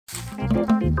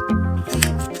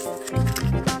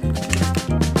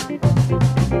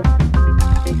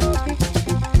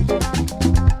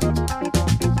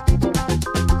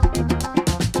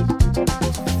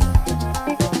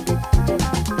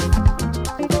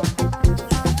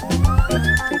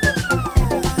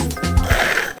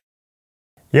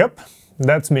Yep,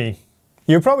 that's me.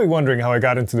 You're probably wondering how I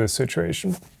got into this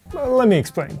situation. Well, let me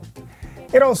explain.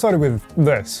 It all started with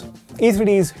this.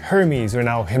 E3D's Hermes, or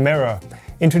now Hemera,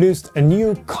 introduced a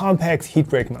new compact heat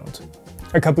break mount.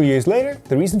 A couple years later,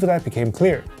 the reason for that became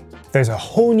clear. There's a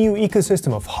whole new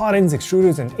ecosystem of hot ends,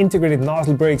 extruders and integrated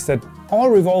nozzle brakes that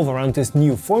all revolve around this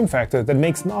new form factor that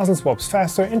makes nozzle swaps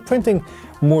faster and printing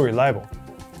more reliable.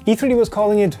 E3D was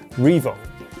calling it Revo.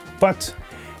 But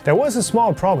there was a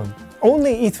small problem.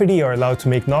 Only E3D are allowed to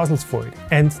make nozzles for it,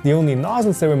 and the only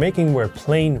nozzles they were making were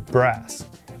plain brass,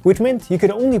 which meant you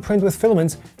could only print with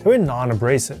filaments that were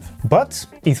non-abrasive. But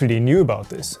E3D knew about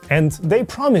this, and they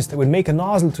promised they would make a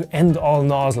nozzle to end all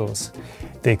nozzles.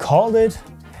 They called it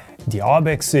the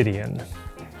ObXidian.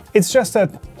 It's just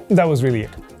that was really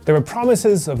it. There were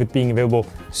promises of it being available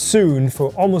soon for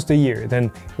almost a year.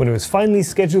 Then, when it was finally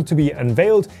scheduled to be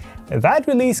unveiled, that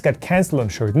release got cancelled on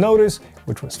short notice,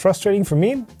 which was frustrating for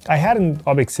me. I had an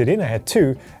ObXidian, I had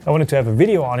two. I wanted to have a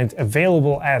video on it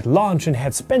available at launch and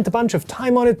had spent a bunch of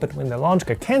time on it, but when the launch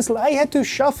got cancelled, I had to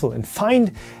shuffle and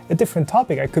find a different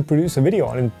topic I could produce a video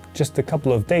on in just a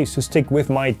couple of days to stick with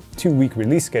my 2-week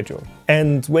release schedule.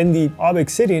 And when the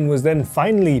ObXidian was then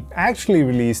finally actually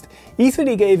released,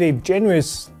 E3D gave a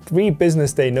generous 3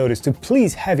 business day notice to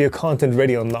please have your content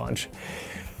ready on launch.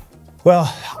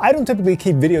 Well, I don't typically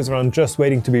keep videos around just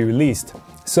waiting to be released,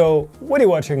 so what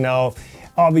you're watching now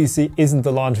obviously isn't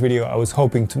the launch video I was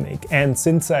hoping to make, and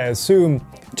since I assume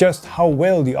just how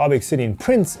well the ObXidian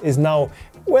prints is now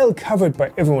well covered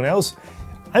by everyone else,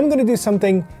 I'm going to do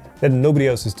something that nobody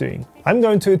else is doing. I'm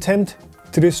going to attempt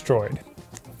to destroy it.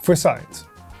 For science.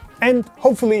 And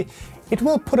hopefully it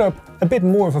will put up a bit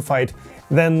more of a fight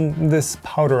than this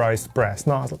powderized brass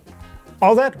nozzle.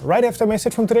 All that right after a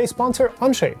message from today's sponsor,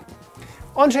 Onshape.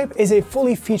 Onshape is a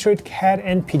fully featured CAD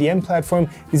and PDM platform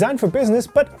designed for business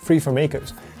but free for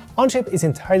makers. Onshape is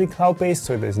entirely cloud-based,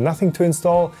 so there's nothing to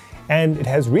install, and it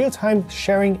has real-time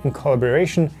sharing and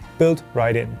collaboration built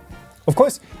right in. Of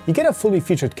course, you get a fully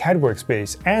featured CAD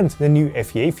workspace and the new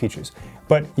FEA features,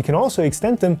 but you can also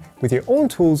extend them with your own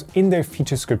tools in their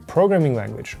feature script programming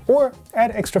language, or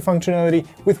add extra functionality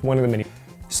with one of the many.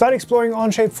 Start exploring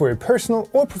Onshape for your personal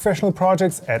or professional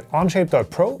projects at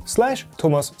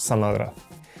onshape.pro/Thomas Sanadra.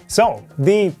 So,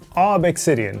 the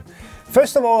ObXidian.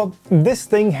 First of all, this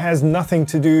thing has nothing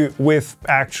to do with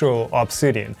actual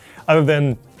obsidian, other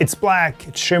than it's black,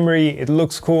 it's shimmery, it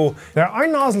looks cool. There are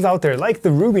nozzles out there like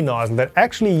the Ruby nozzle that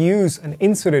actually use an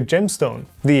inserted gemstone.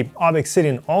 The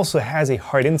ObXidian also has a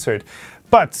hard insert.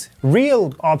 But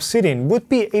real obsidian would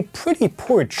be a pretty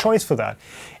poor choice for that.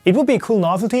 It would be a cool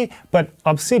novelty, but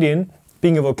obsidian,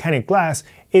 being a volcanic glass,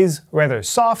 is rather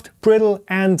soft, brittle,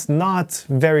 and not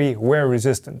very wear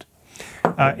resistant.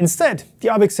 Instead, the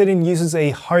ObXidian uses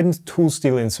a hardened tool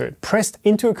steel insert pressed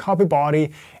into a copper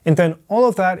body, and then all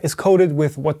of that is coated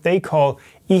with what they call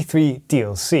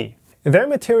E3DLC. Their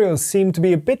materials seem to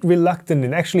be a bit reluctant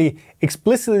in actually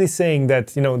explicitly saying that,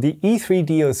 the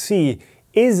E3DLC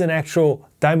is an actual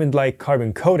diamond-like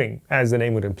carbon coating, as the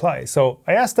name would imply. So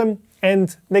I asked them,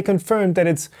 and they confirmed that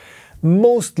it's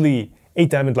mostly a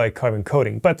diamond-like carbon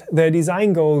coating, but their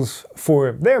design goals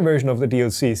for their version of the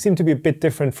DLC seem to be a bit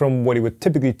different from what you would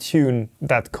typically tune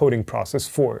that coating process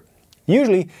for.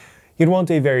 Usually, you'd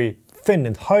want a very thin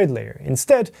and hard layer.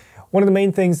 Instead, one of the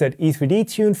main things that E3D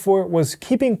tuned for was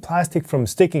keeping plastic from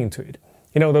sticking to it.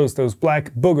 Those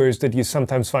black boogers that you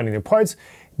sometimes find in your parts,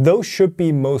 those should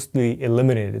be mostly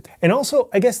eliminated. And also,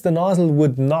 I guess the nozzle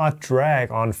would not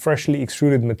drag on freshly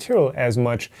extruded material as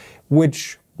much,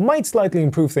 which might slightly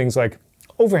improve things like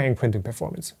overhang printing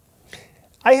performance.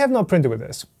 I have not printed with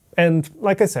this, and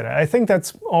like I said, I think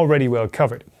that's already well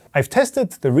covered. I've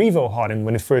tested the Revo hot end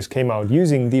when it first came out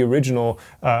using the original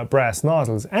brass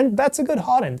nozzles, and that's a good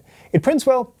hot end. It prints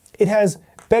well, it has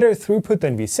better throughput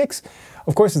than V6.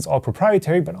 Of course, it's all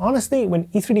proprietary, but honestly, when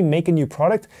E3D make a new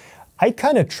product, I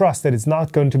kind of trust that it's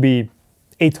not going to be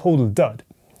a total dud.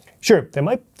 Sure, there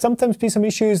might sometimes be some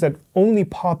issues that only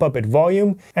pop up at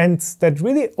volume, and that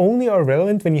really only are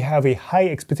relevant when you have a high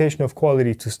expectation of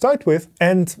quality to start with,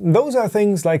 and those are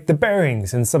things like the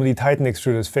bearings in some of the Titan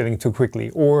extruders failing too quickly,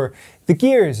 or the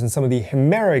gears in some of the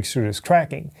Hemera extruders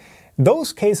cracking.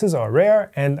 Those cases are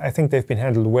rare, and I think they've been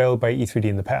handled well by E3D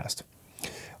in the past.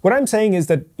 What I'm saying is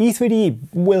that E3D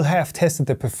will have tested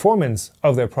the performance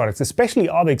of their products, especially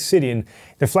ObXidian,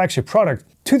 their flagship product,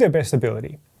 to their best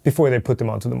ability before they put them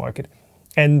onto the market.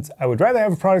 And I would rather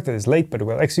have a product that is late but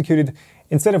well executed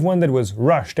instead of one that was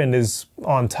rushed and is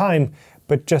on time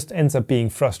but just ends up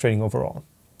being frustrating overall.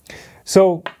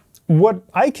 So what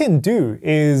I can do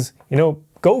is,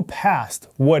 go past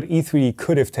what E3D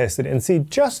could have tested and see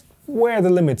just where the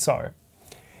limits are.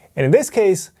 And in this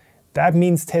case, that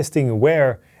means testing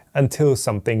wear until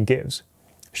something gives.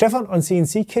 Stefan on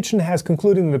CNC Kitchen has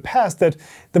concluded in the past that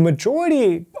the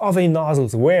majority of a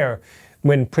nozzle's wear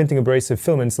when printing abrasive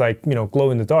filaments like,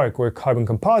 glow-in-the-dark or carbon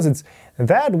composites,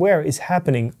 that wear is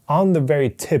happening on the very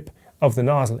tip of the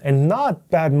nozzle and not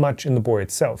that much in the bore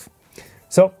itself.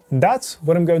 So that's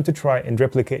what I'm going to try and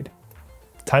replicate.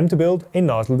 Time to build a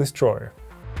nozzle destroyer.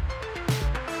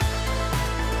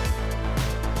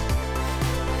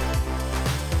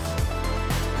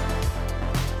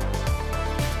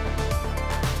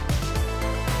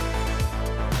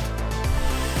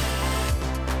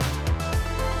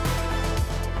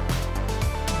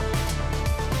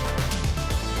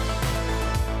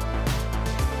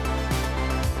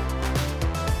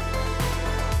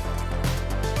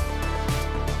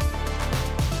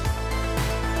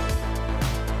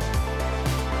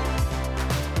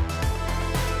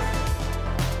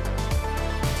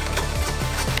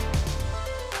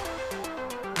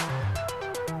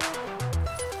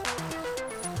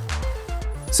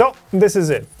 So this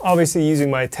is it. Obviously using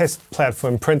my test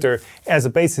platform printer as a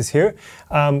basis here.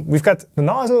 We've got the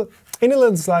nozzle in a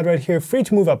little slide right here, free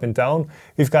to move up and down.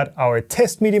 We've got our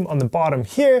test medium on the bottom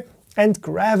here, and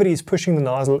gravity is pushing the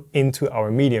nozzle into our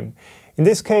medium. In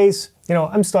this case,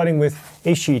 I'm starting with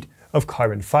a sheet of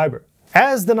carbon fiber.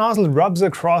 As the nozzle rubs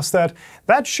across that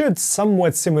should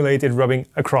somewhat simulate it rubbing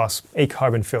across a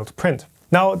carbon-filled print.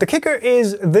 Now the kicker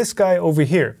is this guy over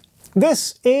here.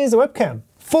 This is a webcam.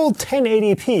 Full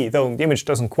 1080p, though the image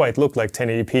doesn't quite look like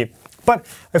 1080p. But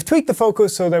I've tweaked the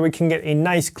focus so that we can get a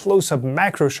nice close-up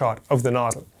macro shot of the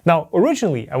nozzle. Now,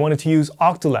 originally I wanted to use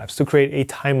Octolapse to create a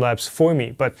time-lapse for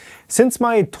me, but since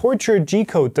my torture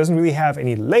G-code doesn't really have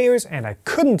any layers and I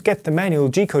couldn't get the manual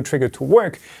G-code trigger to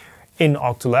work in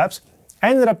Octolapse,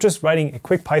 I ended up just writing a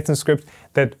quick Python script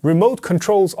that remote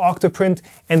controls Octoprint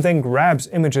and then grabs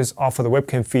images off of the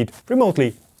webcam feed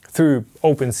remotely through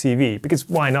OpenCV, because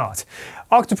why not?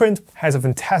 Octoprint has a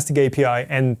fantastic API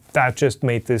and that just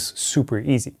made this super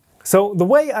easy. So the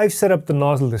way I've set up the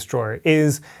nozzle destroyer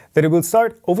is that it will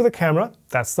start over the camera,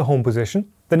 that's the home position,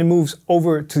 then it moves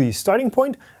over to the starting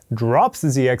point, drops the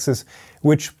Z-axis,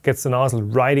 which gets the nozzle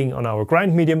riding on our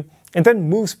grind medium, and then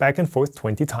moves back and forth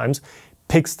 20 times,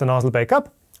 picks the nozzle back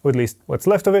up, or at least what's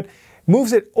left of it,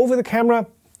 moves it over the camera,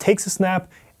 takes a snap,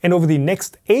 and over the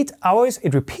next 8 hours,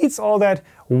 it repeats all that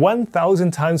 1,000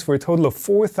 times for a total of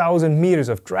 4,000 meters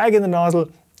of drag in the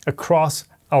nozzle across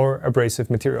our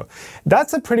abrasive material.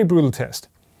 That's a pretty brutal test.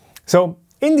 So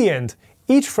in the end,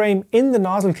 each frame in the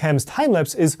nozzle cam's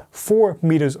time-lapse is 4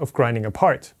 meters of grinding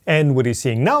apart. And what you're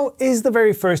seeing now is the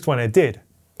very first one I did.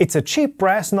 It's a cheap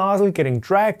brass nozzle getting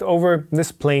dragged over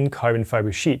this plain carbon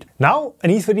fiber sheet. Now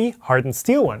an E3D hardened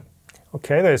steel one.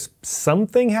 Okay, there's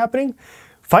something happening.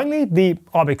 Finally, the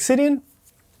ObXidian,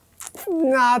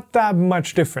 not that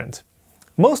much different.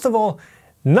 Most of all,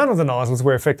 none of the nozzles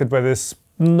were affected by this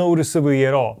noticeably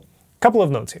at all. Couple of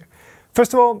notes here.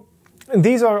 First of all,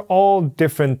 these are all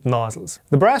different nozzles.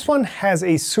 The brass one has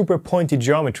a super pointy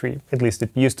geometry, at least it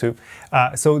used to,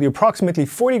 so the approximately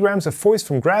 40 grams of force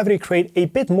from gravity create a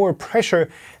bit more pressure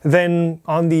than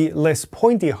on the less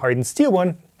pointy hardened steel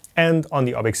one. And on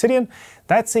the ObXidian,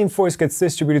 that same force gets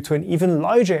distributed to an even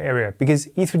larger area because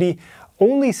E3D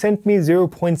only sent me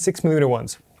 0.6 millimeter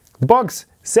ones. The box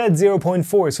said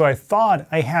 0.4, so I thought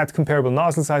I had comparable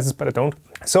nozzle sizes, but I don't.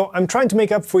 So I'm trying to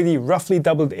make up for the roughly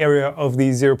doubled area of the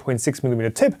 0.6 millimeter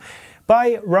tip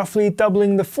by roughly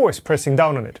doubling the force pressing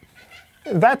down on it.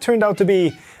 That turned out to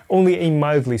be only a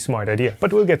mildly smart idea,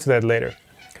 but we'll get to that later.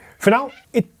 For now,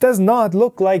 it does not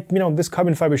look like, this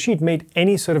carbon fiber sheet made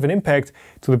any sort of an impact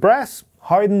to the brass,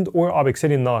 hardened or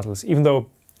ObXidian nozzles, even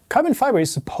though carbon fiber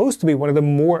is supposed to be one of the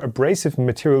more abrasive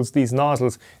materials these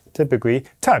nozzles typically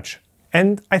touch.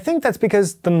 And I think that's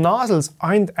because the nozzles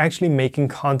aren't actually making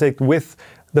contact with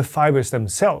the fibers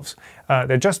themselves.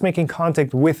 They're just making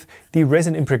contact with the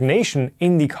resin impregnation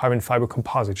in the carbon fiber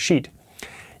composite sheet.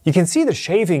 You can see the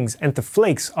shavings and the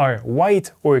flakes are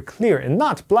white or clear and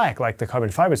not black like the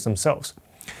carbon fibers themselves.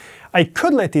 I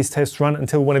could let these tests run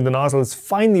until one of the nozzles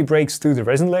finally breaks through the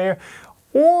resin layer,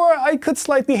 or I could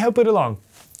slightly help it along.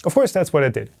 Of course, that's what I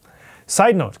did.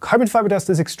 Side note, carbon fiber dust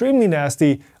is extremely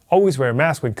nasty, always wear a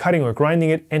mask when cutting or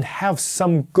grinding it and have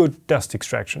some good dust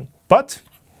extraction. But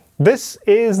this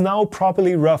is now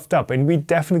properly roughed up and we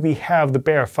definitely have the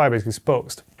bare fibers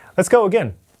exposed. Let's go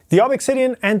again. The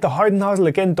ObXidian and the hardened nozzle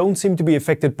again don't seem to be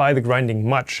affected by the grinding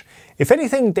much. If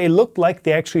anything, they look like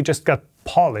they actually just got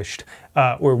polished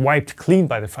or wiped clean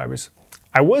by the fibers.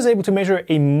 I was able to measure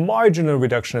a marginal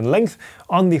reduction in length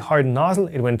on the hardened nozzle.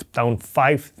 It went down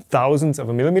 0.005 of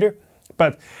a millimeter,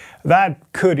 but that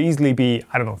could easily be,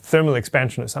 I don't know, thermal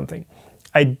expansion or something.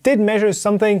 I did measure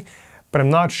something, but I'm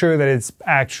not sure that it's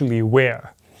actually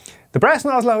wear. The brass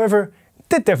nozzle, however,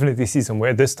 did definitely see some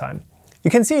wear this time. You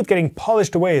can see it getting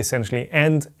polished away essentially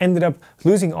and ended up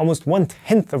losing almost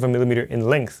 1/10 of a millimeter in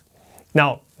length.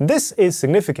 Now, this is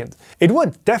significant. It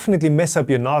would definitely mess up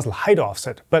your nozzle height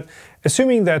offset, but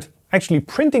assuming that actually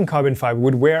printing carbon fiber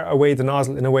would wear away the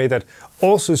nozzle in a way that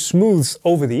also smooths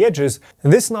over the edges,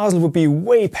 this nozzle would be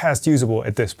way past usable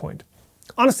at this point.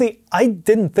 Honestly, I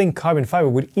didn't think carbon fiber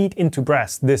would eat into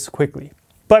brass this quickly.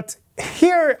 But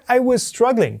here I was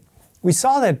struggling. We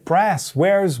saw that brass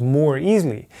wears more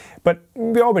easily, but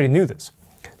we already knew this.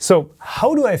 So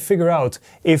how do I figure out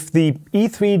if the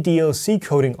E3D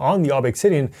coating on the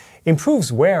ObXidian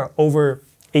improves wear over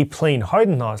a plain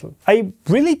hardened nozzle? I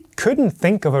really couldn't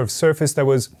think of a surface that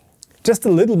was just a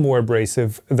little more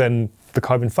abrasive than the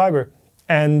carbon fiber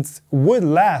and would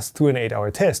last through an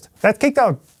 8-hour test. That kicked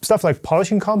out stuff like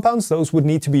polishing compounds. Those would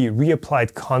need to be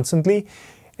reapplied constantly,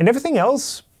 and everything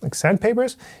else, like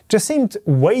sandpapers, just seemed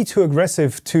way too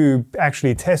aggressive to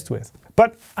actually test with.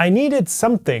 But I needed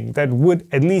something that would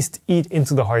at least eat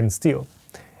into the hardened steel.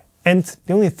 And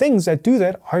the only things that do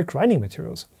that are grinding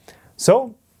materials.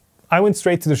 So I went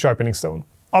straight to the sharpening stone.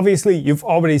 Obviously, you've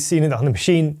already seen it on the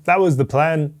machine. That was the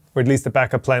plan, or at least the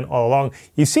backup plan all along.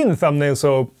 You've seen the thumbnail,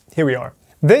 so here we are.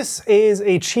 This is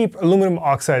a cheap aluminum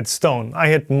oxide stone. I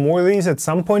had more of these at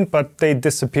some point, but they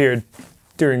disappeared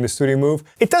during the studio move.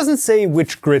 It doesn't say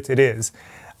which grit it is.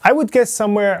 I would guess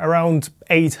somewhere around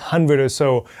 800 or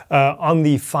so on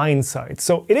the fine side.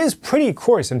 So it is pretty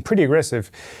coarse and pretty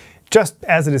aggressive, just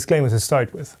as a disclaimer to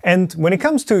start with. And when it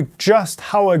comes to just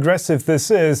how aggressive this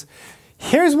is,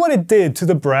 here's what it did to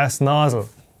the brass nozzle.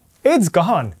 It's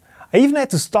gone. I even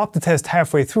had to stop the test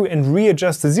halfway through and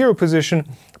readjust the zero position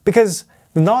because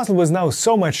the nozzle was now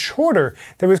so much shorter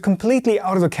that it was completely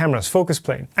out of the camera's focus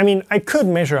plane. I mean, I could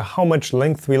measure how much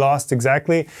length we lost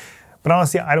exactly, but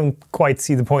honestly, I don't quite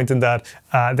see the point in that.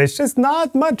 There's just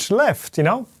not much left, you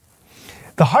know?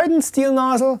 The hardened steel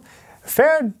nozzle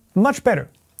fared much better,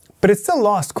 but it still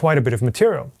lost quite a bit of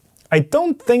material. I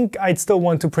don't think I'd still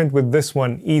want to print with this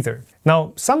one either.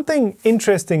 Now, something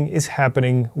interesting is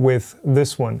happening with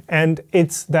this one, and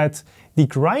it's that the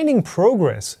grinding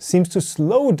progress seems to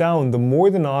slow down the more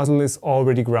the nozzle is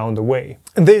already ground away.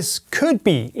 This could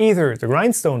be either the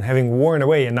grindstone having worn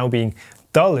away and now being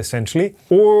dull essentially,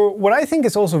 or what I think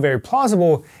is also very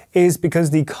plausible is because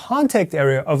the contact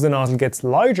area of the nozzle gets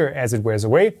larger as it wears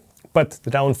away, but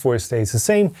the downforce stays the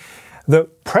same. The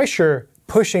pressure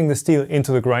pushing the steel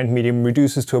into the grind medium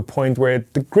reduces to a point where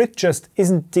the grit just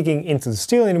isn't digging into the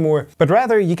steel anymore, but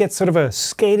rather you get sort of a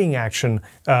skating action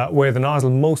where the nozzle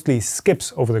mostly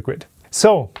skips over the grit.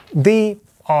 So the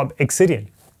ObXidian.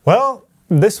 Well,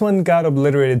 this one got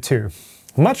obliterated too.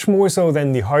 Much more so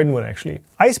than the hardened one actually.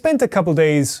 I spent a couple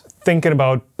days thinking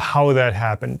about how that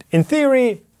happened. In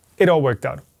theory, it all worked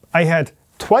out. I had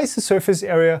twice the surface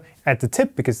area at the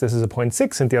tip because this is a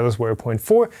 0.6 and the others were a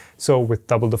 0.4, so with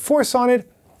double the force on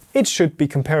it, it should be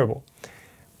comparable.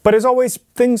 But as always,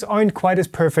 things aren't quite as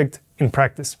perfect in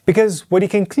practice, because what you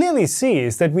can clearly see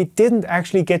is that we didn't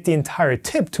actually get the entire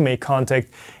tip to make contact.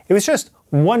 It was just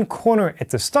one corner at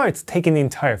the start taking the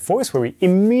entire force where we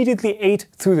immediately ate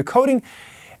through the coating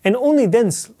and only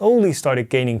then slowly started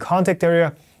gaining contact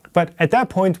area. But at that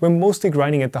point, we're mostly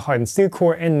grinding at the hardened steel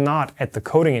core and not at the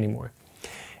coating anymore.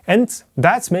 And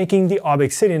that's making the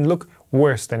ObXidian look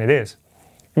worse than it is.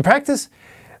 In practice,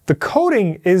 the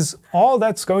coating is all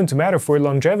that's going to matter for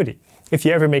longevity. If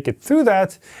you ever make it through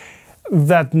that,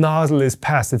 that nozzle is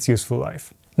past its useful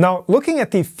life. Now, looking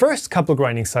at the first couple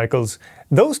grinding cycles,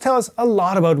 those tell us a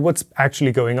lot about what's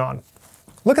actually going on.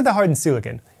 Look at the hardened steel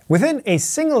again. Within a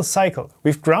single cycle,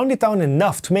 we've ground it down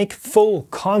enough to make full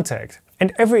contact,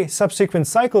 and every subsequent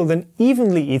cycle then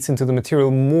evenly eats into the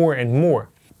material more and more.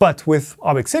 But with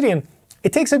ObXidian,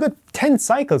 it takes a good 10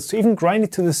 cycles to even grind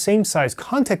it to the same size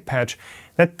contact patch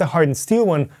that the hardened steel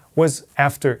one was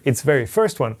after its very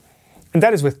first one. And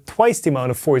that is with twice the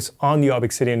amount of force on the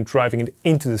ObXidian driving it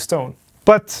into the stone.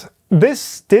 But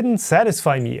this didn't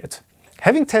satisfy me yet.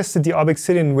 Having tested the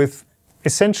ObXidian with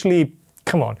essentially,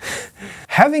 come on,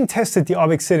 having tested the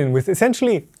ObXidian with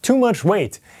essentially too much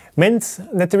weight meant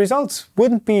that the results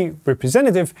wouldn't be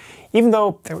representative, even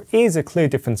though there is a clear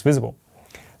difference visible.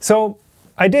 So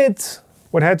I did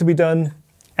what had to be done,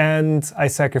 and I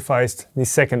sacrificed the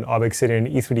second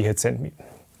ObXidian E3D had sent me.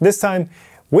 This time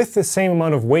with the same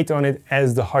amount of weight on it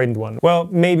as the hardened one. Well,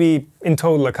 maybe in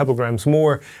total a couple grams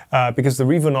more, because the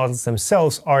Revo nozzles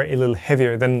themselves are a little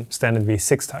heavier than standard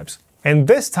V6 types. And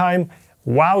this time,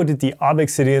 wow, did the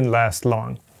ObXidian last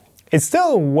long. It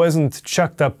still wasn't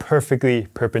chucked up perfectly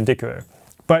perpendicular,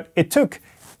 but it took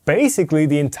basically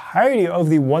the entirety of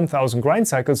the 1000 grind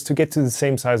cycles to get to the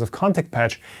same size of contact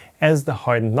patch as the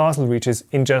hardened nozzle reaches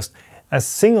in just a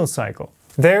single cycle.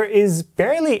 There is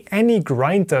barely any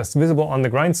grind dust visible on the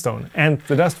grindstone, and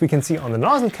the dust we can see on the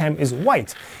nozzle cam is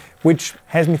white, which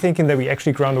has me thinking that we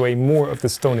actually ground away more of the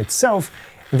stone itself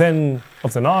than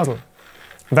of the nozzle.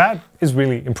 That is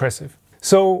really impressive.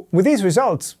 So with these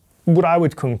results, what I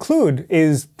would conclude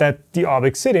is that the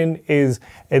ObXidian is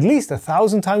at least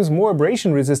 1,000 times more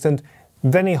abrasion resistant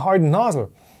than a hardened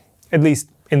nozzle, at least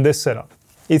in this setup.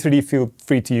 E3D feel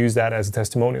free to use that as a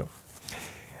testimonial.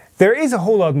 There is a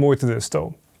whole lot more to this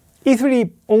though.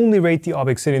 E3D only rate the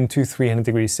ObXidian to 300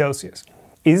 degrees Celsius.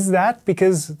 Is that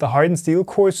because the hardened steel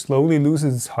core slowly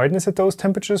loses its hardness at those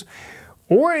temperatures?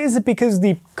 Or is it because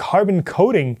the carbon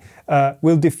coating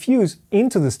will diffuse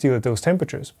into the steel at those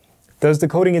temperatures? Does the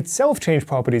coating itself change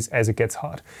properties as it gets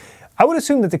hot? I would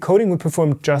assume that the coating would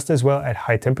perform just as well at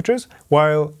high temperatures,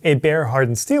 while a bare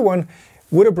hardened steel one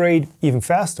would abrade even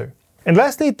faster. And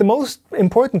lastly, the most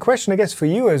important question I guess for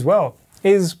you as well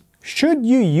is, should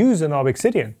you use an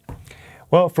ObXidian?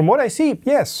 Well, from what I see,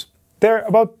 yes. They're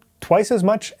about twice as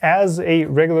much as a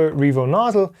regular Revo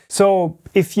nozzle, so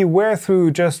if you wear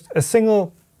through just a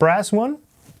single brass one,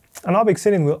 an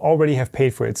ObXidian will already have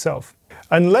paid for itself.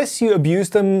 Unless you abuse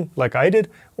them like I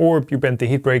did, or you bent the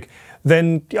heat break,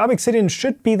 then the ObXidian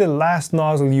should be the last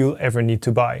nozzle you'll ever need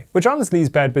to buy, which honestly is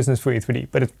bad business for E3D,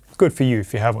 but it's good for you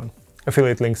if you have one.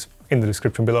 Affiliate links in the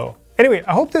description below. Anyway,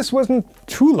 I hope this wasn't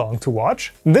too long to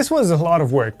watch. This was a lot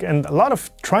of work and a lot of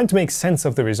trying to make sense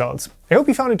of the results. I hope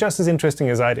you found it just as interesting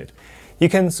as I did. You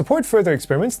can support further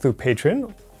experiments through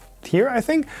Patreon, here I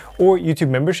think, or YouTube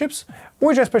memberships,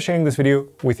 or just by sharing this video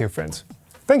with your friends.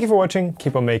 Thank you for watching,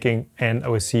 keep on making, and I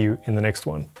will see you in the next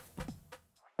one.